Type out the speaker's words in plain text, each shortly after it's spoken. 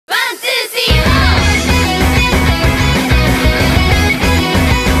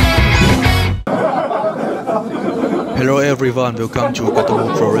Hello everyone, welcome to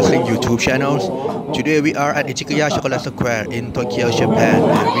Gatoh Pro Wrestling YouTube channels. Today we are at Ichigaya Chocolate Square in Tokyo, Japan,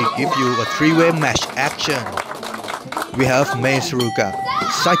 and we give you a three-way match action. We have Mei Suruga,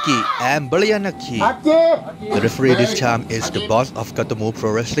 Saki, and Baliyan Akki. The referee this time is the boss of Gatoh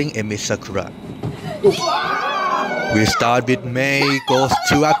Pro Wrestling, Mei Suruga. We start with Mei goes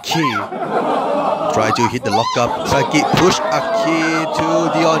to Akki. Try to hit the lockup. Saki push Akki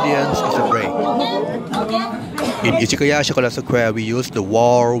to the audience. It's a break. In Ichigaya Chocolate Square, we use the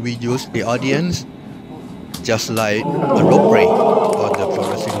wall, we use the audience, just like a rope break on the pro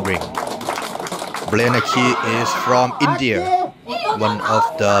wrestling ring. Baliyan Akki is from India, one of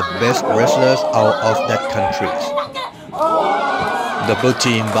the best wrestlers out of that country. Double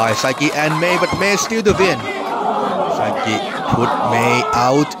team by Saki and Mei, but Mei still the win. Saki put Mei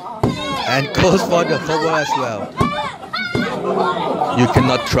out and goes for the cover as well. You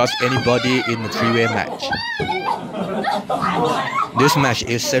cannot trust anybody in a three-way match. This match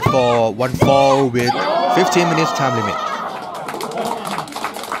is set for one fall with 15 minutes time limit.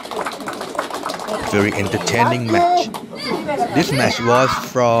 Very entertaining match. This match was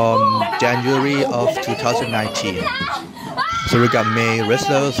from January of 2019. Suruga Mei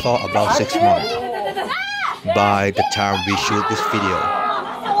wrestlers for about 6 months by the time we shoot this video.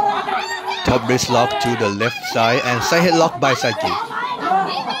 Top wrist lock to the left side and side headlock by Saki.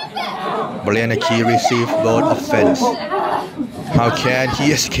 Baliyan Akki received both offense. How can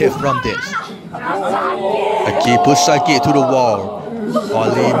he escape from this? Akki puts Saki to the wall.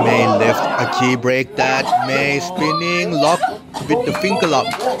 Only Mei left. Akki break that. Mei spinning lock with the finger lock.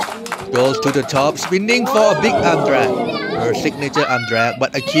 Goes to the top, spinning for a big arm drag. Her signature arm drag,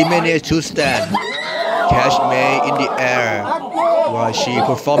 but Akki managed to stand. Catch Mei in the air while she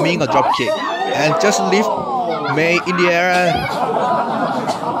performing a drop kick and just lift Mei in the air.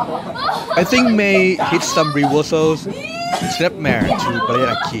 I think Mei hit some reversals, snapmare to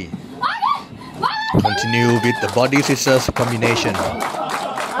Baliyan Akki. Continue with the body scissors combination.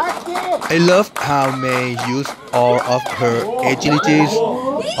 I love how Mei used all of her agilities,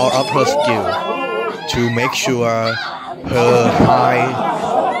 all of her skill to make sure her height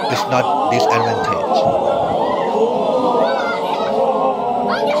is not disadvantage.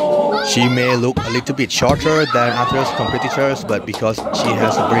 She may look a little bit shorter than other competitors, but because she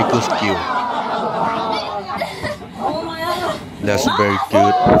has a very good skill, that's very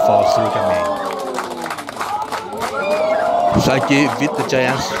good for Suruga Mei. Saki with the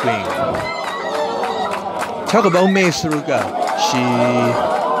giant swing. Talk about Mei Suruga. She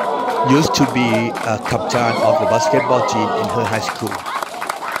used to be a captain of the basketball team in her high school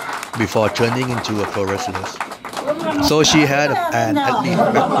before turning into a pro wrestler. So she had an athlete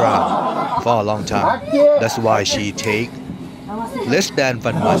background for a long time. That's why she take less than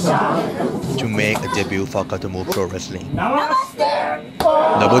 1 month to make a debut for Gatoh Pro Wrestling.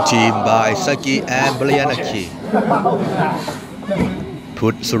 Double team by Saki and Baliyan Akki.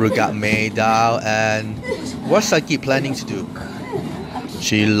 Put Suruga Mei down, and what's Saki planning to do?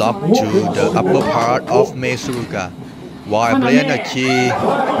 She locked to the upper part of Mei Suruga, while Baliyan Akki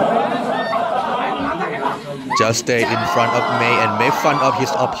just stay in front of Mei and make fun of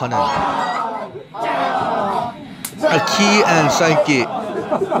his opponent. Akki and Saki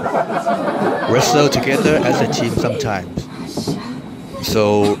wrestle together as a team sometimes,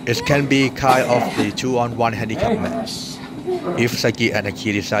 so it can be kind of the 2-on-1 handicap match. If Saki and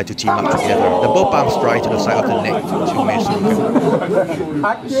Akki decide to team up together, the double palm strike to the side of the neck to Mei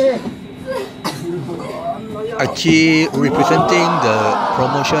Suruga. Akki representing the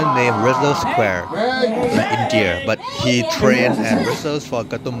promotion named Wrestle Square in India, but he trains and wrestles for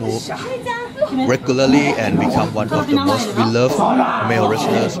Gatoh regularly and become one of the most beloved male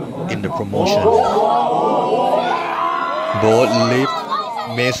wrestlers in the promotion. Both lift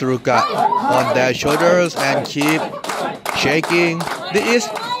Mei Suruga on their shoulders and keep shaking. This is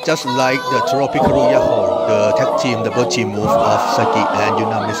just like the Tropical Yahoo, the tag team double team move of Saki and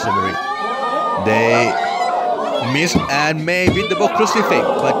Yuna Missouri. They miss and Mei with the crucifix,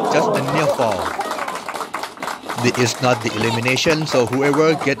 but just a near fall. This is not the elimination, so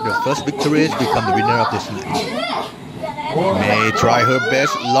whoever gets the first victories become the winner of this match. Mei try her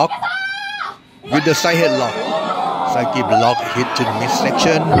best lock with the side headlock. Saki block hit to the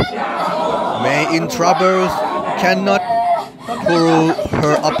midsection. Mei in trouble, cannot pull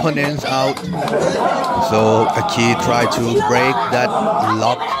her opponents out. So Akki try to break that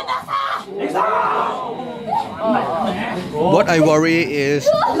lock. What I worry is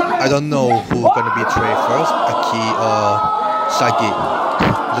I don't know who's gonna betray first, Akki or Saki.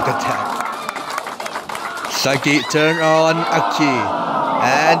 Look at that. Saki turn on Akki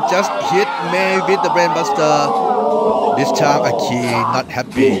and just hit Mei with the brainbuster. This time Akki not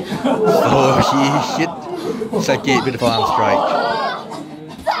happy, so he hit Saki with the forearm strike.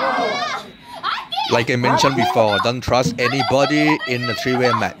 Like I mentioned before, don't trust anybody in a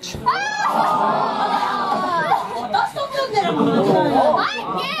three-way match.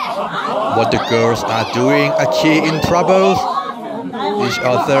 What the girls are doing, Akki in trouble. Each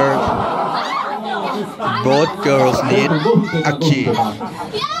other. Both girls need Akki.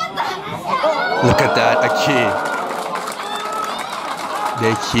 Look at that, Akki.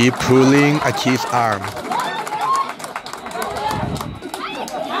 They keep pulling Aki's arm.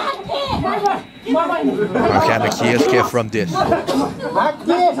 How can Akki escape from this?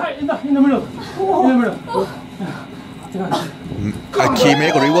 Akki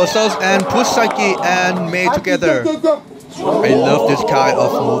make reversals and push Saki and Mei together. I love this kind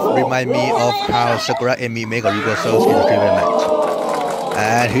of move. Remind me of how Sakura Emi make reversals in the three-way match.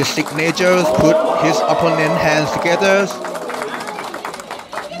 And his signatures put his opponent's hands together.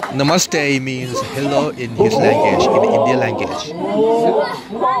 Namaste means hello in his language, in the Indian language.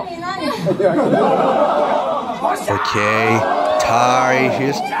 Okay, tie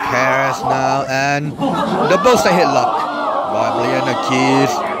his hairs now and double side headlock by Baliyan Akki.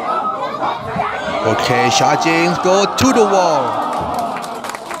 Okay, charging, go to the wall.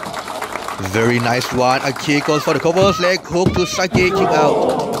 Very nice one. Akki goes for the covers, leg hook to Saki, kick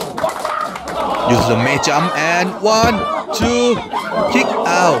out. Use the Mei jump and 1, 2, kick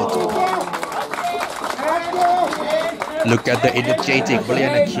out. Look at the energetic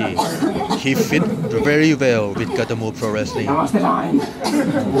Baliyan Akki. He fit very well with Gatoh Pro Wrestling.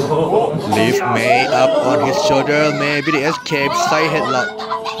 Lift Mei up on his shoulder, Mei with the escape side headlock.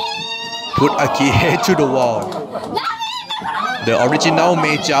 Put Akki head to the wall. The original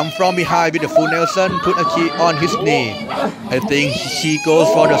Mei jump from behind with the full Nelson, put Akki on his knee. I think he goes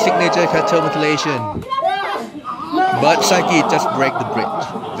for the signature cattle mutilation. But Saki just break the bridge.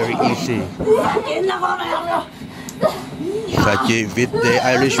 Very easy. Saki with the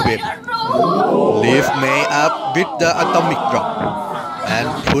Irish whip. Lift Mei up with the atomic drop. And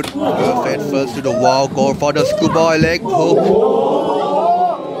put her face first to the wall. Go for the schoolboy leg hook.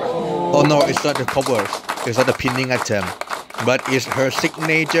 Oh no, it's not the covers. It's not the pinning attempt. But it's her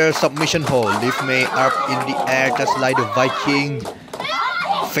signature submission hold. Lift Mei up in the air just like the Viking.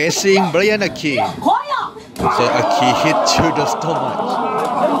 Facing Baliyan Akki. So Akki hit to the stomach.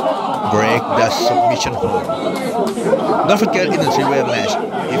 Break the submission hold. Don't forget in the three-way match,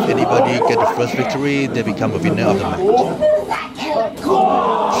 if anybody get the first victory, they become a winner of the match.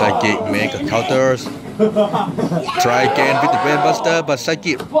 Saki make a counters. Try again with the brainbuster, but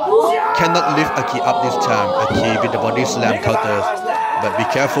Saki cannot lift Akki up this time. Akki with the body slam counters. But be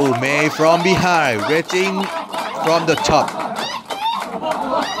careful, Mei from behind, rating from the top.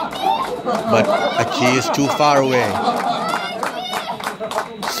 But Akki is too far away.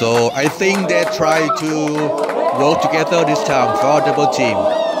 So I think they try to work together this time for double team.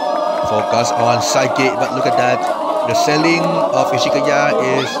 Focus on Saki, but look at that. The ceiling of Ichigaya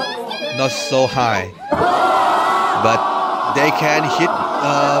is not so high. But they can hit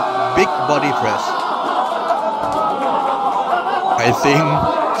a big body press. I think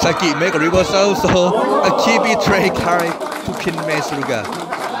Saki make a reversal, so Akki betray try to pin Mei Suruga.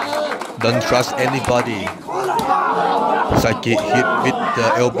 Don't trust anybody. Saki hit with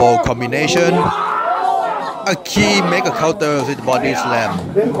the elbow combination. Akki make a counter with body slam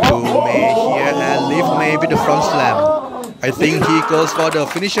to Mei here and leave Mei with the front slam. I think he goes for the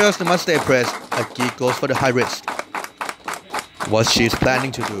finishers, the Namaste press. Akki goes for the high wrist. What she's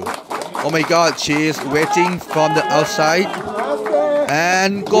planning to do. Oh my god, she's waiting from the outside.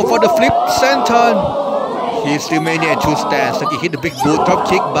 And go for the flip senton. He still managed to stand. Saki hit the big boot drop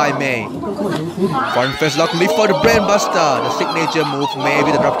kick by Mei. Front face lock, lift for the brainbuster. The signature move, Mei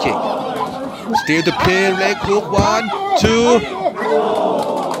with the drop kick. Still the pin, leg hook, 1,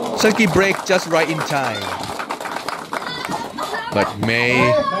 2. Saki break just right in time. But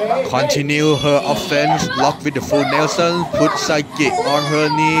Mei continue her offense, lock with the full Nelson, put Saki on her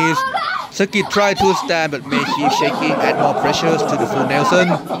knees. Saki tried to stand, but Mei keep shaking, add more pressures to the full Nelson.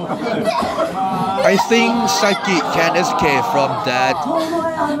 I think Saki can escape from that.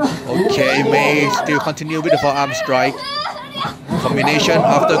 Okay, Mei still continue with the forearm strike. Combination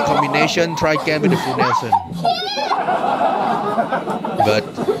after combination, try again with the full Nelson. But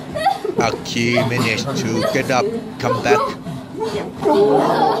Akki managed to get up, come back.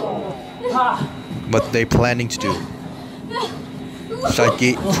 What they planning to do?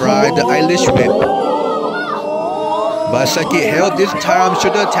 Saki tried the Irish whip. But Saki held this time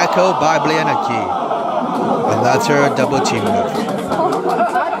shoulder tackle by Baliyan Akki. Another double team move.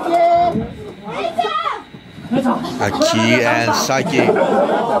 Akki and Saki.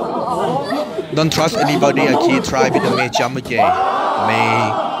 Don't trust anybody. Akki try with the Mei jump again.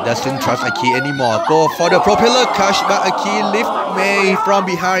 Mei doesn't trust Akki anymore. Go for the propeller catch, but Akki lift Mei from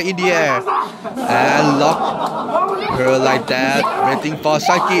behind in the air and lock her like that, waiting for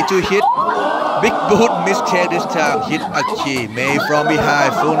Saki to hit. Big boot mistake this time. Hit Akki. Mei from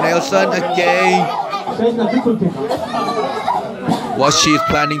behind. Full Nelson again. What she's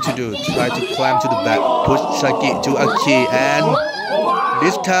planning to do? Try to climb to the back. Push Saki to Akki, and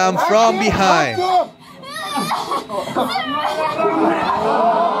this time from behind.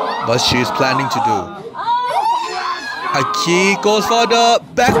 What she's planning to do? Akki goes for the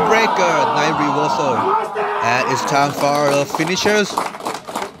backbreaker. Nice reversal. And it's time for the finishers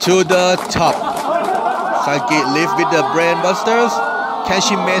to the top. Saki lift with the brainbusters. Can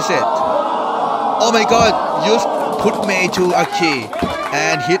she miss it? Oh my god, use put Mei to Akki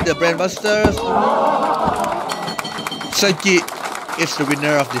and hit the brainbusters. Saki is the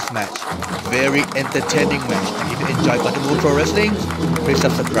winner of this match. Very entertaining match. If you enjoy Gatoh Pro Wrestling, please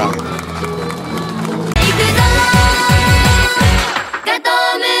subscribe.